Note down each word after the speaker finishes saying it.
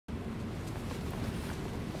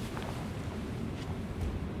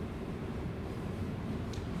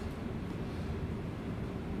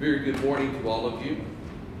Very good morning to all of you.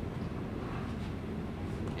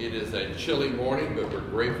 It is a chilly morning, but we're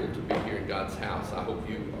grateful to be here in God's house. I hope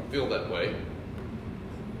you feel that way.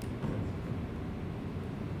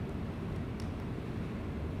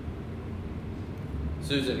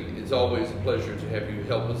 Susan, it's always a pleasure to have you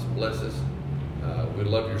help us, bless us. We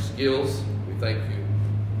love your skills. We thank you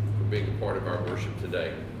for being a part of our worship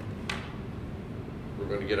today. We're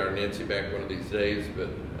going to get our Nancy back one of these days, but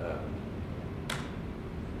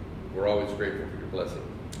we're always grateful for your blessing.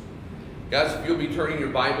 Guys, if you'll be turning your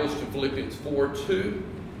Bibles to Philippians 4:2,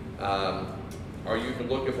 or you can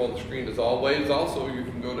look up on the screen as always. Also, you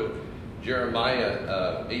can go to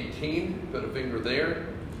Jeremiah 18, put a finger there.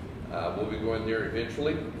 We'll be going there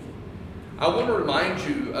eventually. I want to remind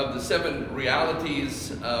you of the 7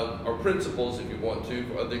 realities or principles, if you want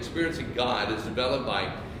to, of the experiencing God as developed by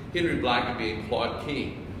Henry Blackaby and Claude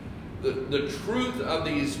King. The truth of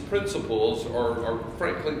these principles are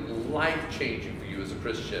frankly life-changing for you as a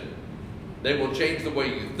Christian. They will change the way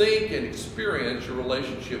you think and experience your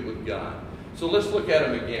relationship with God. So let's look at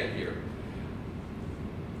them again here.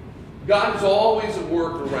 God is always at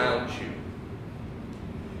work around you.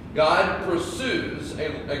 God pursues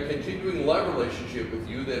a continuing love relationship with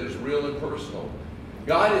you that is real and personal.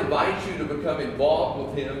 God invites you to become involved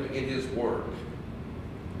with Him in His work.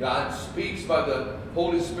 God speaks by the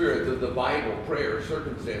Holy Spirit through the Bible, prayer,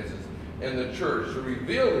 circumstances, and the church to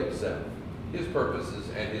reveal Himself, His purposes,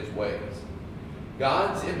 and His ways.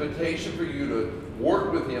 God's invitation for you to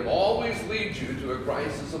work with Him always leads you to a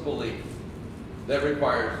crisis of belief that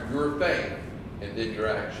requires your faith and then your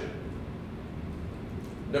action.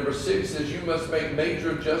 Number 6 says you must make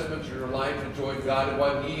major adjustments in your life to join God in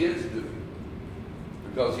what He is doing,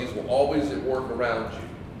 because He's always at work around you.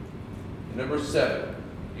 And number 7,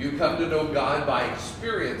 you come to know God by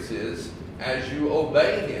experiences as you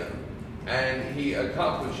obey Him, and He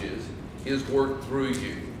accomplishes His work through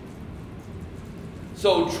you.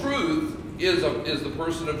 So truth is the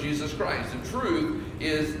person of Jesus Christ. And truth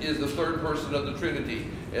is the third person of the Trinity,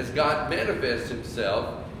 as God manifests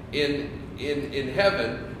Himself in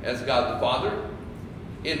heaven as God the Father,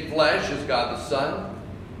 in flesh as God the Son,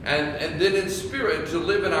 and then in spirit to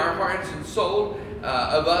live in our hearts and soul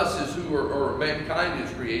of us as who are, or mankind,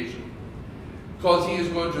 His creation. Because He is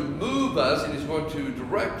going to move us and He's going to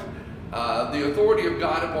direct the authority of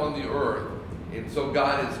God upon the earth. And so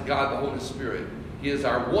God is God the Holy Spirit. He is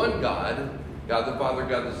our one God, God the Father,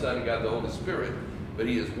 God the Son, and God the Holy Spirit. But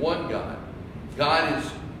He is one God. God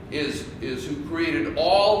is who created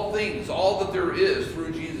all things, all that there is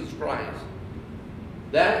through Jesus Christ.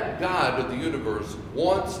 That God of the universe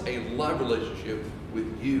wants a love relationship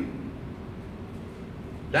with you.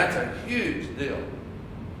 That's a huge deal.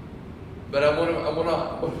 But I want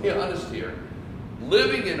to be honest here.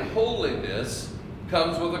 Living in holiness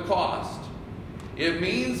comes with a cost. It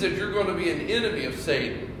means that you're going to be an enemy of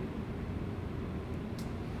Satan.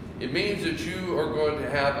 It means that you are going to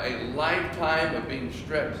have a lifetime of being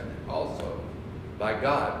stretched also by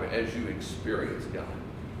God as you experience God.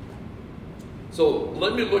 So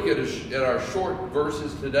let me look at our short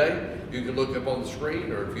verses today. You can look up on the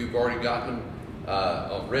screen, or if you've already gotten them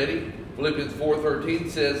already. Philippians 4:13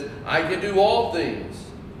 says, I can do all things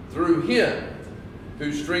through Him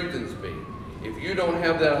who strengthens me. If you don't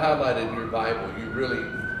have that highlighted in your Bible, you really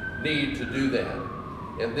need to do that.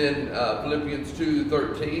 And then Philippians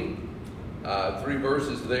 2:13, 3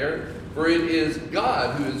 verses there. For it is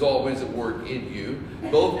God who is always at work in you,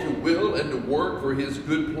 both to will and to work for His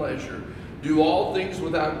good pleasure. Do all things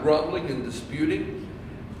without grumbling and disputing,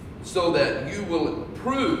 so that you will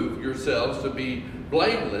prove yourselves to be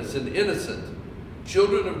blameless and innocent,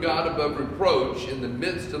 children of God above reproach in the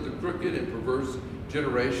midst of the crooked and perverse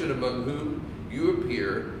generation, among whom you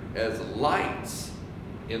appear as lights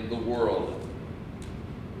in the world.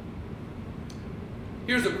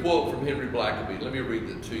 Here's a quote from Henry Blackaby. Let me read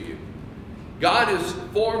it to you. God is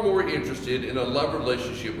far more interested in a love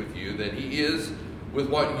relationship with you than He is with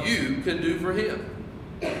what you can do for Him.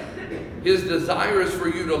 His desire is for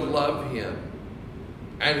you to love Him,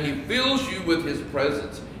 and He fills you with His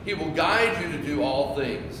presence. He will guide you to do all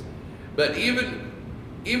things. But even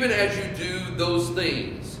as you do those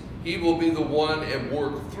things, He will be the one at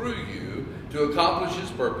work through you to accomplish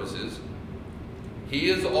His purposes. He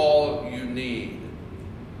is all you need.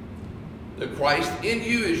 The Christ in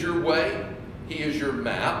you is your way. He is your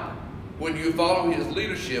map. When you follow His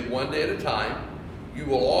leadership one day at a time, you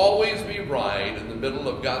will always be right in the middle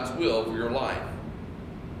of God's will for your life.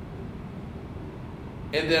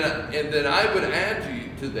 And then I would add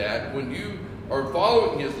to that, when you are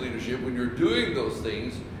following His leadership, when you're doing those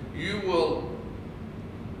things, you will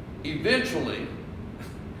eventually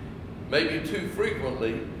maybe too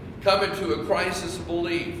frequently, come into a crisis of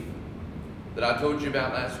belief that I told you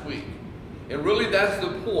about last week. And really that's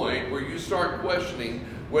the point where you start questioning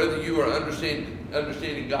whether you are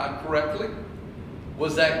understanding God correctly.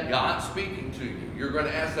 Was that God speaking to you? You're going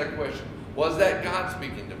to ask that question. Was that God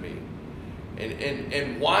speaking to me?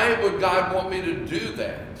 And why would God want me to do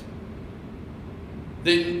that?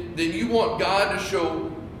 Then you want God to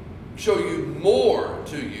show you more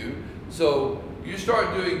to you. So you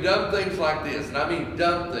start doing dumb things like this, and I mean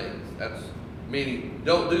dumb things. That's meaning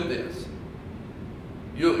don't do this.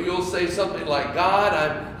 You'll say something like, God,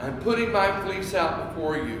 I'm putting my fleece out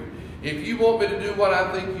before you. If you want me to do what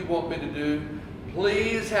I think you want me to do,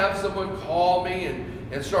 please have someone call me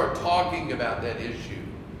and start talking about that issue.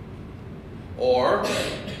 Or,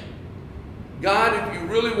 God, if you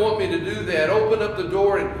really want me to do that, open up the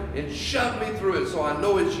door and shove me through it so I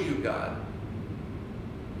know it's you, God.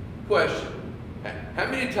 Question. How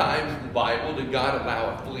many times in the Bible did God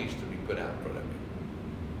allow a fleece to be put out in front of you?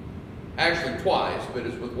 Actually twice, but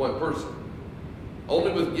it's with one person.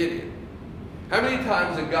 Only with Gideon. How many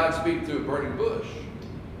times did God speak through a burning bush?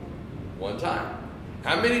 One time.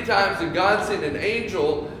 How many times did God send an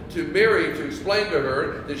angel to Mary to explain to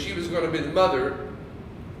her that she was going to be the mother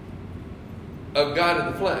of God in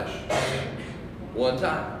the flesh? One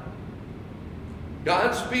time.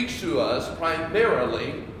 God speaks to us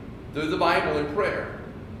primarily through the Bible and prayer.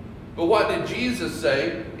 But what did Jesus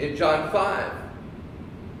say in John 5?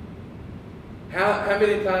 How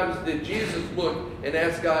many times did Jesus look and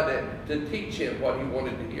ask God to teach him what he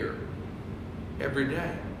wanted to hear? Every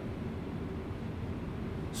day.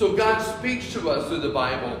 So God speaks to us through the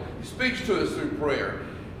Bible. He speaks to us through prayer.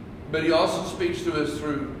 But he also speaks to us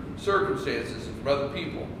through circumstances and from other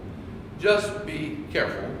people. Just be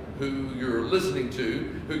careful who you're listening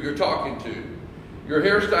to, who you're talking to. Your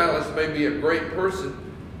hairstylist may be a great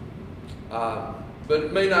person, but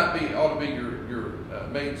it may not ought to be your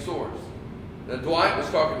main source. Now, Dwight was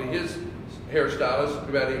talking to his hairstylist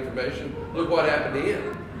about information. Look what happened to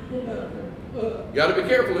him. You got to be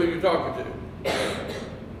careful who you're talking to.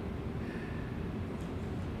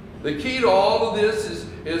 The key to all of this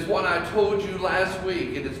is what I told you last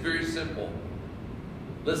week, and it's very simple.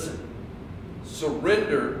 Listen,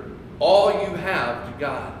 surrender all you have to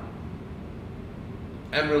God.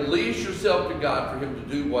 And release yourself to God for him to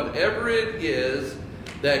do whatever it is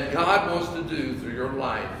that God wants to do through your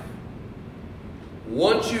life.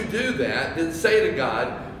 Once you do that, then say to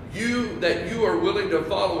God that you are willing to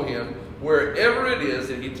follow him wherever it is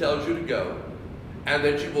that he tells you to go, and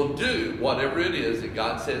that you will do whatever it is that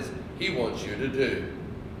God says he wants you to do.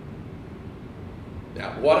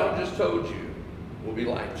 Now, what I've just told you will be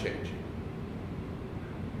life-changing.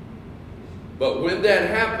 But when that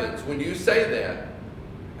happens, when you say that,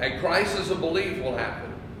 a crisis of belief will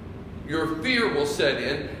happen. Your fear will set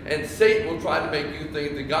in, and Satan will try to make you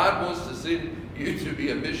think that God wants to send you to be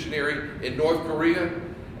a missionary in North Korea,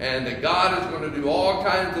 and that God is going to do all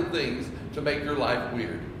kinds of things to make your life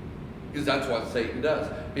weird. Because that's what Satan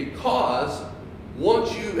does. Because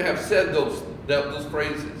once you have said those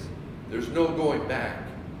phrases, there's no going back.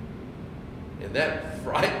 And that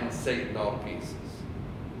frightens Satan all to pieces.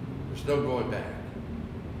 There's no going back.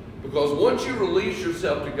 Because once you release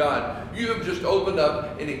yourself to God, you have just opened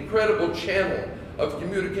up an incredible channel of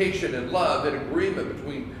communication and love and agreement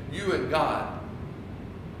between you and God.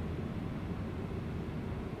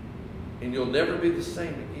 And you'll never be the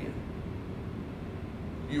same again.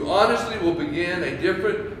 You honestly will begin a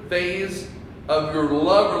different phase of your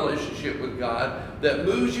love relationship with God that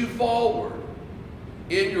moves you forward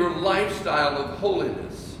in your lifestyle of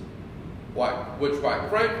holiness, which quite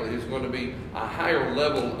frankly is going to be a higher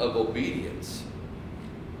level of obedience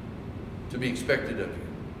to be expected of you.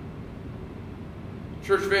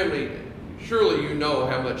 Church family, surely you know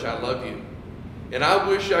how much I love you. And I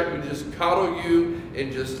wish I could just coddle you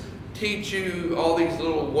and just teach you all these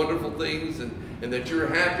little wonderful things, and that you're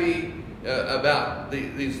happy about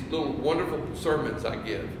these little wonderful sermons I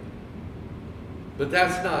give. But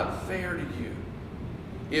that's not fair to you.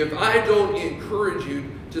 If I don't encourage you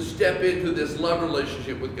to step into this love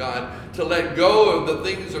relationship with God, to let go of the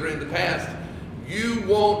things that are in the past, you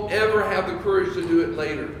won't ever have the courage to do it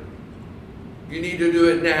later. You need to do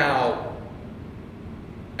it now.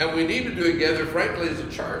 And we need to do it together, frankly, as a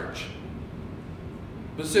church.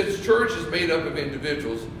 But since church is made up of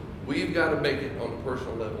individuals, we've got to make it on a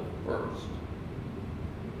personal level first.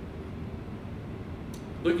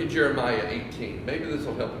 Look at Jeremiah 18. Maybe this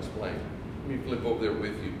will help explain. Let me flip over there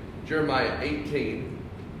with you. Jeremiah 18.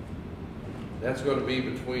 That's going to be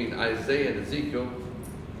between Isaiah and Ezekiel,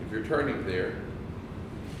 if you're turning there.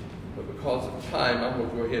 But because of time, I'm going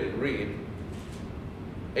to go ahead and read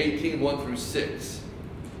 18:1 through 6.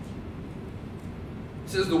 It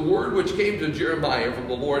says, "The word which came to Jeremiah from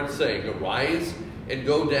the Lord, saying, Arise and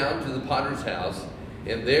go down to the potter's house,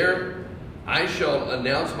 and there I shall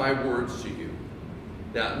announce my words to you."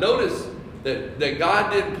 Now, notice that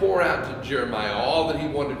God didn't pour out to Jeremiah all that he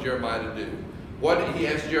wanted Jeremiah to do. He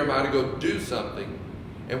asked Jeremiah to go do something.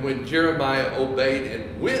 And when Jeremiah obeyed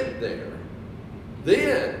and went there,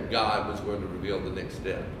 then God was going to reveal the next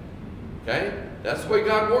step. Okay? That's the way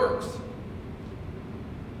God works.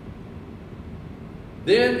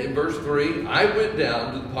 Then in verse 3, "I went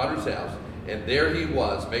down to the potter's house, and there he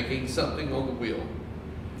was, making something on the wheel.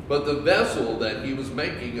 But the vessel that he was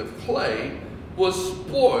making of clay was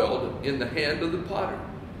spoiled in the hand of the potter.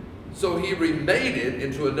 So he remade it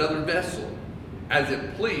into another vessel, as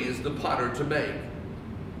it pleased the potter to make.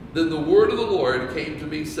 Then the word of the Lord came to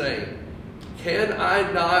me, saying, Can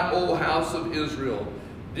I not, O house of Israel,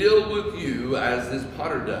 deal with you as this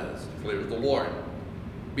potter does, declares the Lord?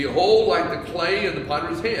 Behold, like the clay in the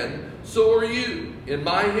potter's hand, so are you in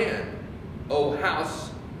my hand, O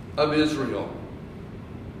house of Israel."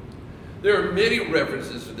 There are many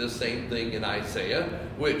references to this same thing in Isaiah,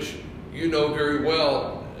 which you know very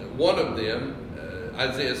well. One of them,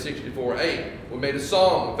 Isaiah 64:8. We made a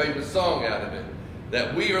famous song out of it,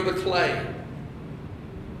 that we are the clay.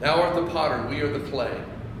 Thou art the potter, we are the clay.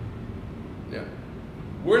 Yeah.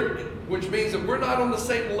 Which means that we're not on the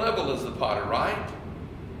same level as the potter, right?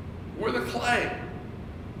 We're the clay.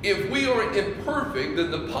 If we are imperfect,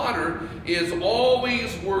 then the potter is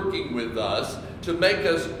always working with us to make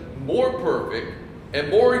us more perfect and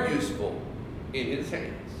more useful in his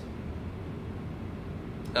hands.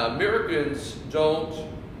 Now, Americans don't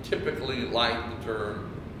typically like the term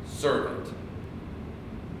servant.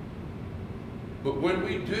 But when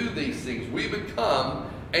we do these things, we become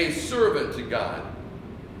a servant to God.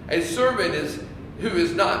 A servant who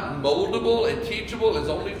is not moldable and teachable, is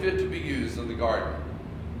only fit to be used in the garden.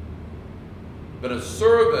 But a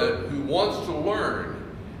servant who wants to learn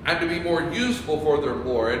and to be more useful for their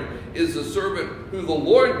Lord is a servant who the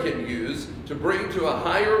Lord can use to bring to a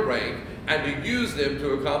higher rank and to use them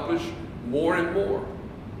to accomplish more and more.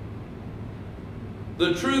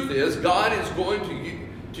 The truth is, God is going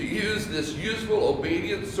to use this useful,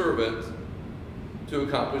 obedient servant to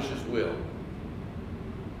accomplish his will.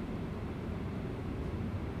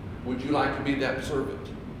 Would you like to be that servant?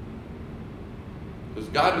 Because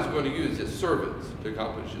God is going to use his servants to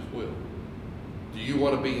accomplish his will. Do you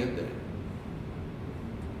want to be in there?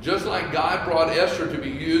 Just like God brought Esther to be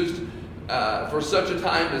used for such a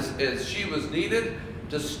time as she was needed,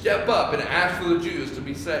 to step up and ask for the Jews to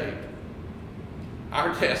be saved.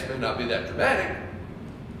 Our task may not be that dramatic,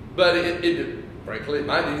 but frankly, it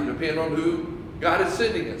might even depend on who God is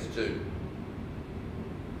sending us to.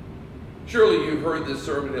 Surely you've heard this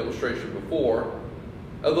sermon illustration before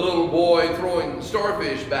of the little boy throwing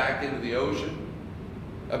starfish back into the ocean.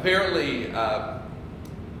 Apparently, a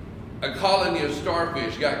colony of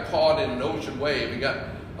starfish got caught in an ocean wave, and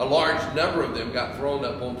a large number of them got thrown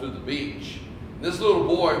up onto the beach. And this little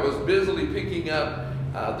boy was busily picking up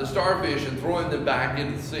the starfish and throwing them back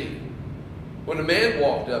into the sea, when a man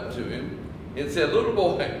walked up to him and said, "Little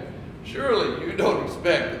boy, surely you don't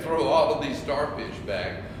expect to throw all of these starfish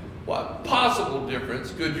back. What possible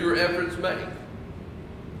difference could your efforts make?"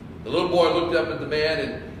 The little boy looked up at the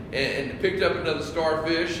man and picked up another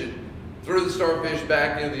starfish and threw the starfish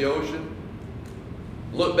back into the ocean,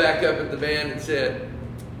 looked back up at the man and said,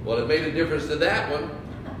 "Well, it made a difference to that one."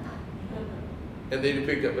 And then he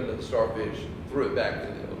picked up another starfish, threw it back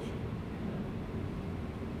into the ocean.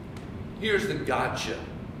 Here's the gotcha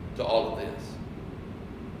to all of this.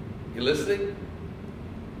 You listening?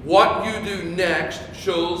 What you do next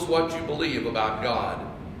shows what you believe about God.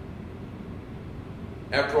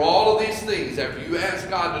 After all of these things, after you ask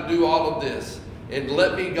God to do all of this, and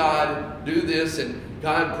let me, God, do this, and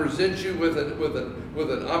God presents you with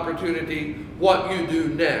an opportunity, what you do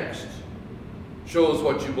next shows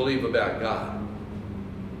what you believe about God.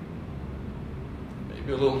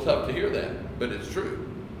 Maybe a little tough to hear that, but it's true.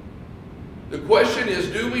 The question is,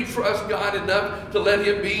 do we trust God enough to let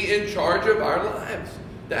him be in charge of our lives?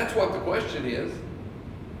 That's what the question is.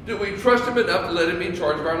 Do we trust him enough to let him be in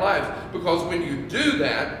charge of our lives? Because when you do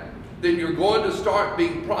that, then you're going to start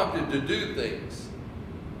being prompted to do things.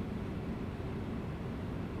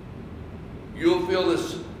 You'll feel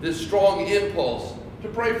this strong impulse to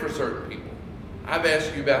pray for certain people. I've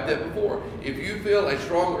asked you about that before. If you feel a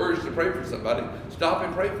strong urge to pray for somebody, stop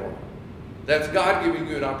and pray for them. That's God giving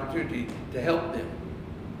you an opportunity to help them.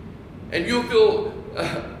 And you'll feel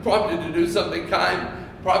prompted to do something kind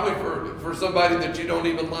Probably for somebody that you don't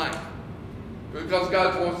even like. Because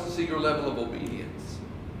God wants to see your level of obedience.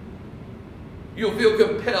 You'll feel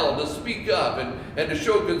compelled to speak up and to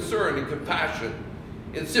show concern and compassion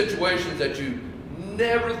in situations that you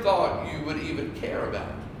never thought you would even care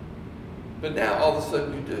about. But now all of a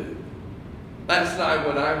sudden you do. Last night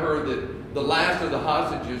when I heard that the last of the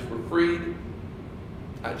hostages were freed,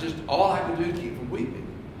 all I could do is keep from weeping.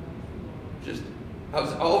 I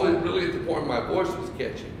was always really at the point where my voice was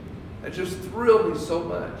catching. It just thrilled me so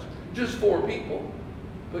much. Just 4 people.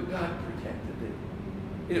 But God protected them.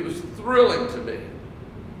 And it was thrilling to me.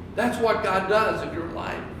 That's what God does in your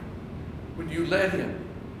life when you let Him.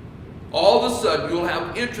 All of a sudden you'll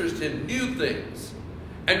have interest in new things.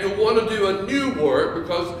 And you'll want to do a new work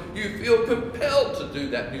because you feel compelled to do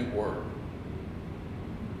that new work.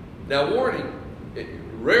 Now warning,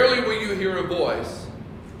 rarely will you hear a voice,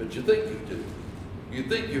 but you think you do. You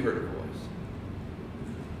think you heard a voice.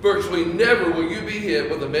 Virtually never will you be hit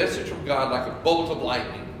with a message from God like a bolt of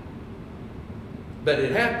lightning. But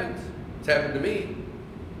it happens. It's happened to me.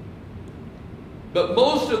 But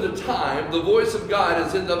most of the time, the voice of God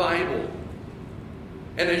is in the Bible.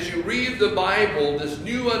 And as you read the Bible, this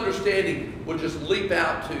new understanding will just leap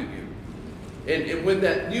out to you. And when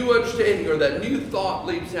that new understanding or that new thought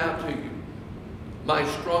leaps out to you, my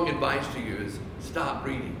strong advice to you is stop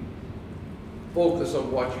reading. Focus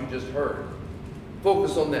on what you just heard.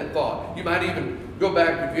 Focus on that thought. You might even go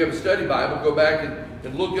back, if you have a study Bible, go back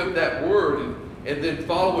and look up that word and then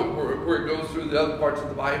follow it where it goes through the other parts of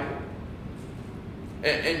the Bible.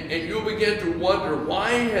 And you'll begin to wonder,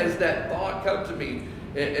 why has that thought come to me?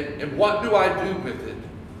 And what do I do with it?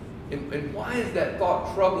 And why is that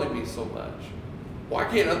thought troubling me so much? Why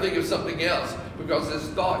can't I think of something else? Because this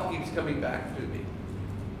thought keeps coming back to me.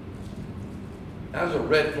 Those are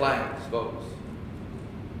red flags, folks.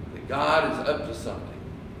 That God is up to something.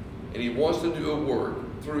 And He wants to do a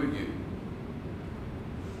work through you.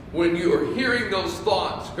 When you are hearing those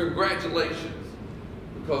thoughts, congratulations.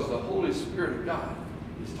 Because the Holy Spirit of God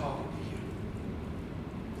is talking to you.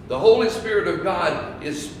 The Holy Spirit of God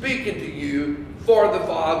is speaking to you for the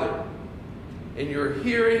Father. And you're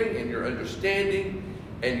hearing and you're understanding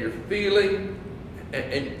and you're feeling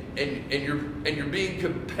and you're being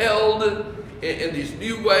compelled in these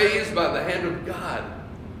new ways by the hand of God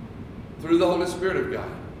through the Holy Spirit of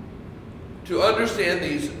God to understand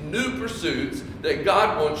these new pursuits that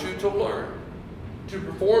God wants you to learn, to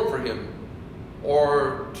perform for Him,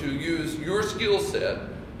 or to use your skill set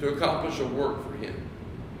to accomplish a work for Him.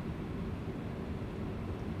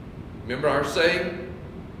 Remember our saying,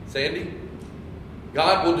 Sandy?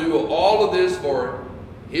 God will do all of this for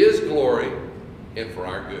His glory and for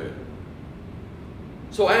our good.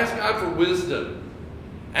 So ask God for wisdom.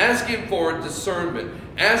 Ask Him for discernment.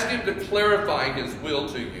 Ask Him to clarify His will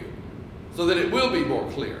to you so that it will be more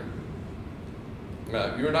clear.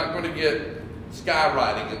 You're not going to get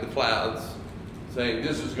skywriting in the clouds saying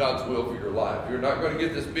this is God's will for your life. You're not going to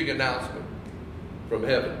get this big announcement from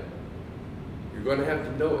heaven. You're going to have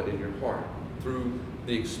to know it in your heart through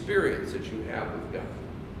the experience that you have with God.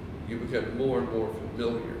 You become more and more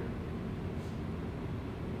familiar.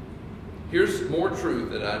 Here's more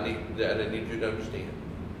truth that I need you to understand.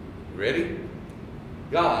 You ready?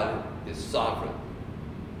 God is sovereign.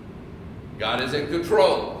 God is in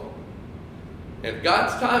control. And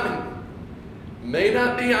God's timing may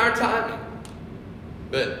not be our timing,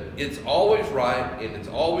 but it's always right and it's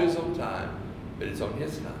always on time, but it's on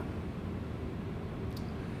His time.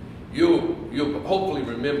 You'll hopefully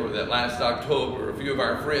remember that last October, a few of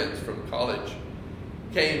our friends from college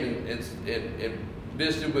came and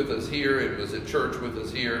visited with us here and was at church with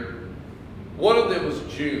us here. One of them was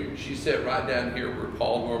June. She sat right down here where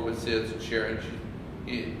Paul Norman sits, and Sharon,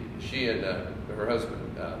 she and her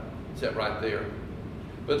husband sat right there.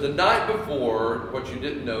 But the night before, what you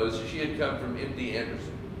didn't know is she had come from MD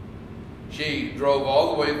Anderson. She drove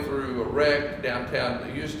all the way through a wreck downtown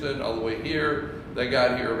to Houston, all the way here. They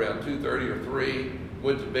got here around 2:30 or 3,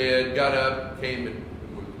 went to bed, got up, came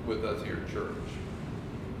with us here at church.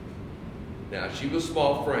 Now, she was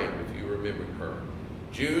small frame, if you remember her.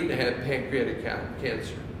 June had pancreatic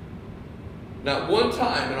cancer. Not one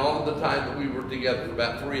time in all of the time that we were together, for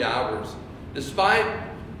about 3 hours, despite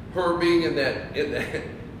her being in that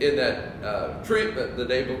treatment the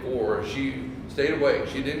day before, she stayed awake.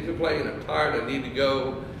 She didn't complain, I'm tired, I need to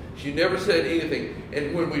go. She never said anything.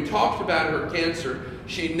 And when we talked about her cancer,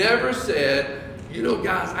 she never said, you know,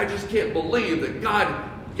 guys, I just can't believe that God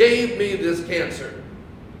gave me this cancer.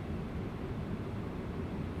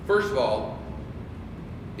 First of all,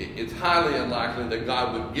 it's highly unlikely that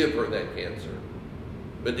God would give her that cancer.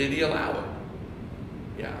 But did He allow it?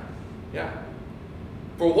 Yeah.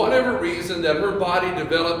 For whatever reason that her body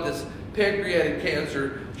developed this pancreatic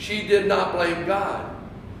cancer, she did not blame God.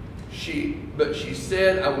 But she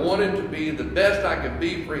said, I wanted to be the best I could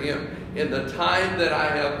be for him in the time that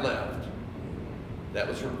I have left. That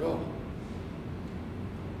was her goal.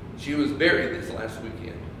 She was buried this last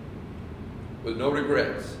weekend with no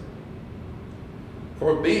regrets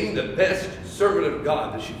for being the best servant of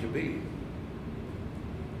God that she could be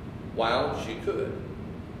while she could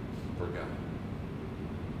for God.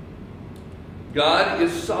 God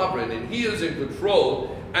is sovereign and he is in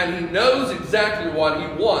control, and he knows exactly what he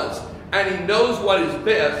wants, and he knows what is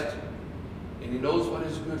best, and he knows what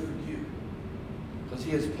is good for you because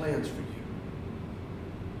he has plans for you.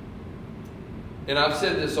 And I've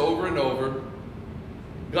said this over and over,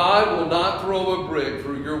 God will not throw a brick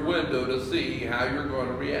through your window to see how you're going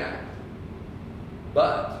to react.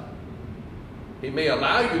 But he may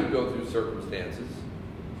allow you to go through circumstances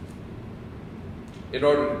in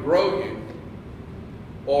order to grow you,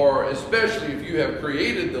 or especially if you have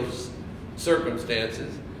created those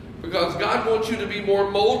circumstances, because God wants you to be more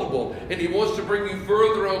moldable, and he wants to bring you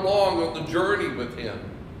further along on the journey with him.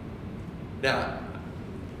 Now,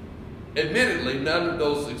 admittedly, none of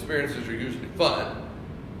those experiences are usually fun,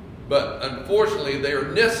 but unfortunately they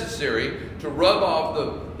are necessary to rub off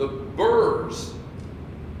the burrs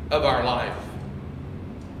of our life.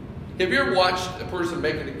 Have you ever watched a person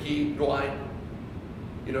making a key, Dwight?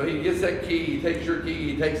 You know, he gets that key, he takes your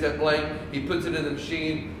key, he takes that blank, he puts it in the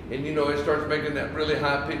machine, and you know, it starts making that really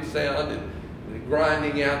high-pitched sound and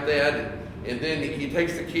grinding out that, and then he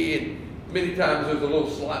takes the key, and many times there's a little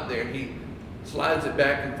slot there, and he slides it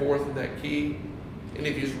back and forth in that key. And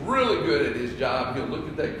if he's really good at his job, he'll look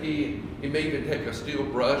at that key, and he may even take a steel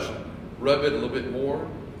brush and rub it a little bit more.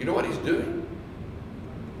 You know what he's doing?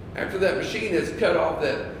 After that machine has cut off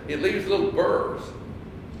that, it leaves little burrs.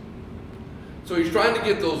 So he's trying to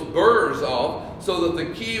get those burrs off so that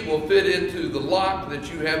the key will fit into the lock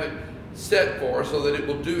that you have it set for, so that it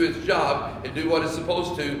will do its job and do what it's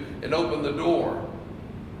supposed to and open the door.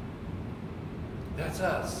 That's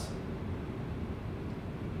us.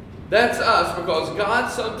 That's us, because God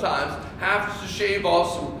sometimes has to shave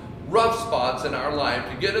off some rough spots in our life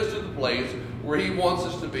to get us to the place where he wants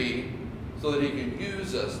us to be, so that he can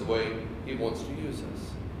use us the way he wants to use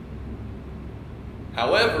us.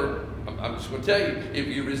 However, I'm just going to tell you, if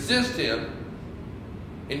you resist him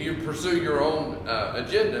and you pursue your own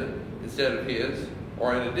agenda instead of his,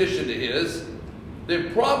 or in addition to his,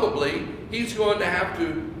 then probably he's going to have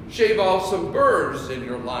to shave off some burrs in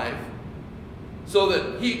your life so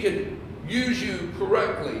that he can use you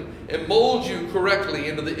correctly and mold you correctly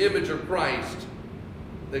into the image of Christ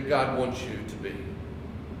that God wants you to be.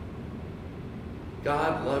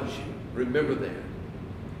 God loves you. Remember that.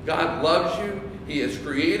 God loves you. He has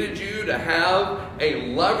created you to have a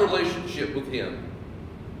love relationship with him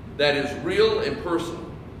that is real and personal.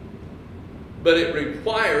 But it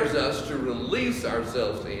requires us to release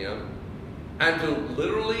ourselves to him and to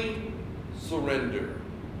literally surrender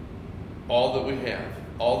all that we have,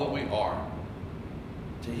 all that we are,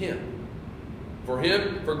 to him.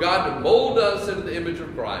 For God to mold us into the image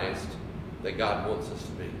of Christ that God wants us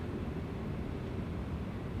to be.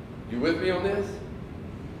 You with me on this?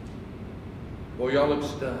 Boy, y'all look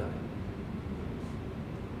stunned.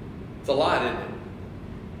 It's a lot, isn't it?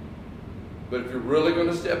 But if you're really going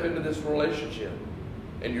to step into this relationship,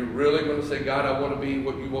 and you're really going to say, God, I want to be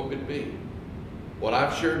what you want me to be, what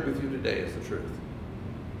I've shared with you today is the truth.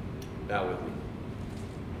 Bow with me.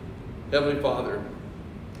 Heavenly Father,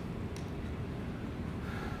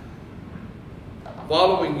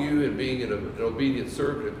 following you and being an obedient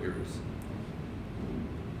servant of yours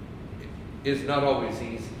is not always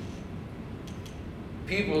easy.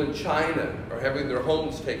 People in China are having their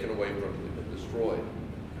homes taken away from them and destroyed.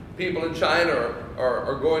 People in China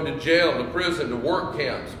are going to jail, to prison, to work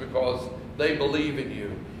camps because they believe in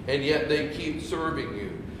you, and yet they keep serving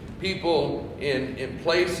you. People in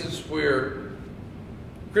places where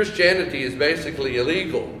Christianity is basically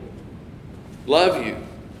illegal love you.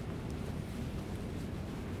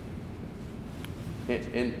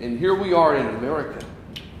 And here we are in America.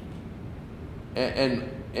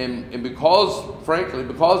 And because, frankly,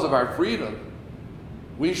 because of our freedom,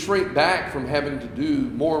 we shrink back from having to do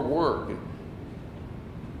more work and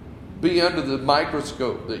be under the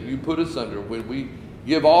microscope that you put us under when we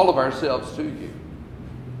give all of ourselves to you.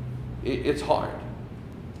 It's hard.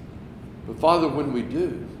 But Father, when we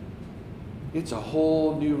do, it's a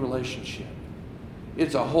whole new relationship.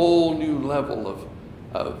 It's a whole new level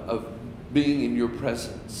of being in your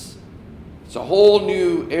presence. It's a whole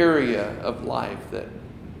new area of life that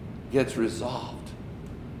gets resolved.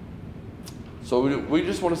 So we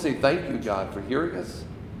just want to say thank you, God, for hearing us.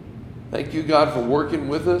 Thank you, God, for working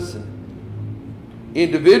with us. And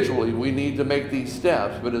individually, we need to make these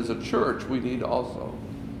steps, but as a church, we need to also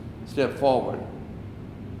step forward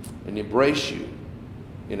and embrace you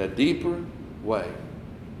in a deeper way.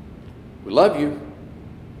 We love you.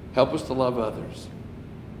 Help us to love others.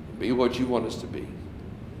 Be what you want us to be.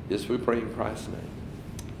 This we pray in Christ's name.